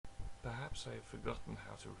perhaps I have forgotten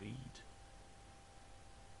how to read.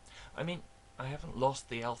 I mean, I haven't lost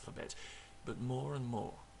the alphabet, but more and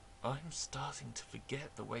more I'm starting to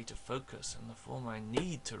forget the way to focus and the form I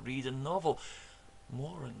need to read a novel.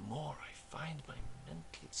 More and more I find my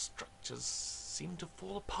mental structures seem to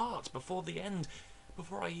fall apart before the end,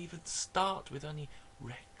 before I even start, with only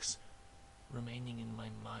wrecks remaining in my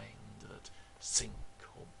mind that sink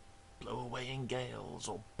or blow away in gales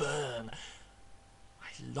or burn.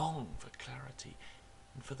 I long for clarity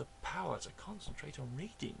and for the power to concentrate on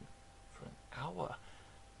reading for an hour.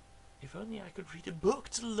 If only I could read a book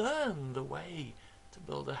to learn the way to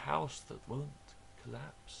build a house that won't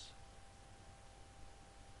collapse.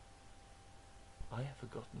 I have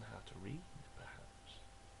forgotten how to read.